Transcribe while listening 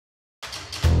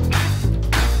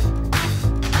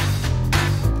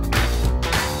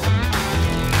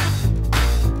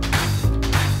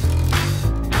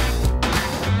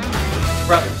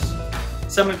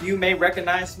Some of you may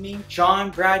recognize me,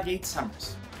 John Bradt Yates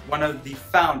Sommers, one of the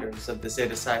founders of the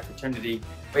Zeta Psi fraternity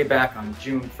way back on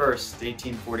June 1st,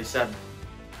 1847.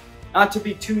 Not to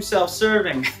be too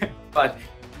self-serving, but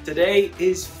today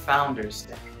is Founders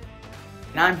Day,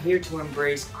 and I'm here to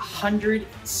embrace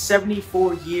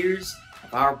 174 years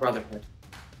of our brotherhood.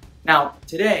 Now,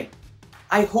 today,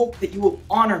 I hope that you will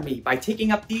honor me by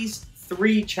taking up these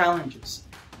 3 challenges.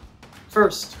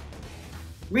 First,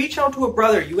 reach out to a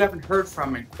brother you haven't heard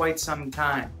from in quite some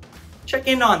time. Check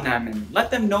in on them and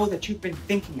let them know that you've been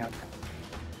thinking of them.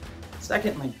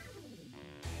 Secondly,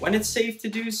 when it's safe to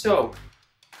do so,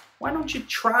 why don't you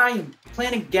try and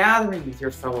plan a gathering with your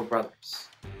fellow brothers?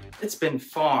 It's been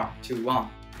far too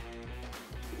long.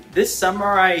 This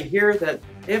summer I hear that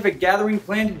they have a gathering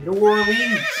planned in New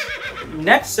Orleans.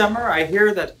 Next summer I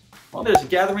hear that, well, there's a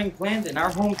gathering planned in our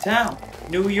hometown,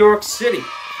 New York City.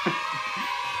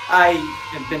 I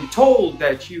have been told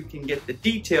that you can get the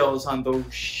details on those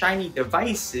shiny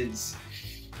devices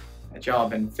that y'all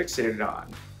have been fixated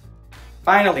on.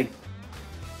 Finally,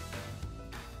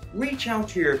 reach out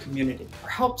to your community or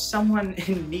help someone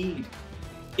in need.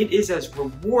 It is as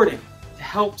rewarding to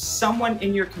help someone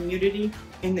in your community,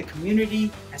 in the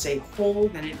community as a whole,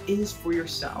 than it is for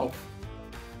yourself.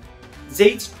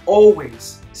 Zetas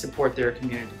always support their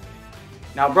community.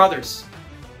 Now, brothers,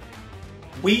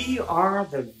 we are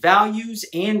the values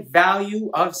and value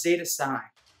of Zeta Psi.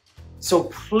 So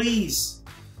please,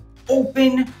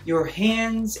 open your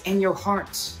hands and your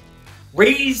hearts.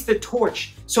 Raise the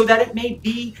torch so that it may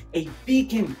be a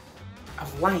beacon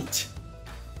of light.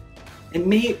 And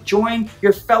may it join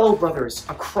your fellow brothers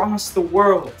across the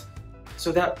world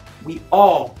so that we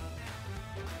all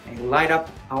may light up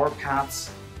our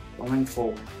paths going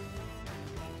forward.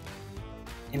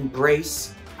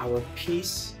 Embrace our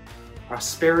peace,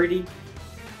 prosperity,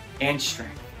 and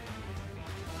strength.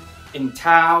 In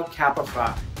Tau Kappa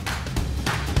Phi.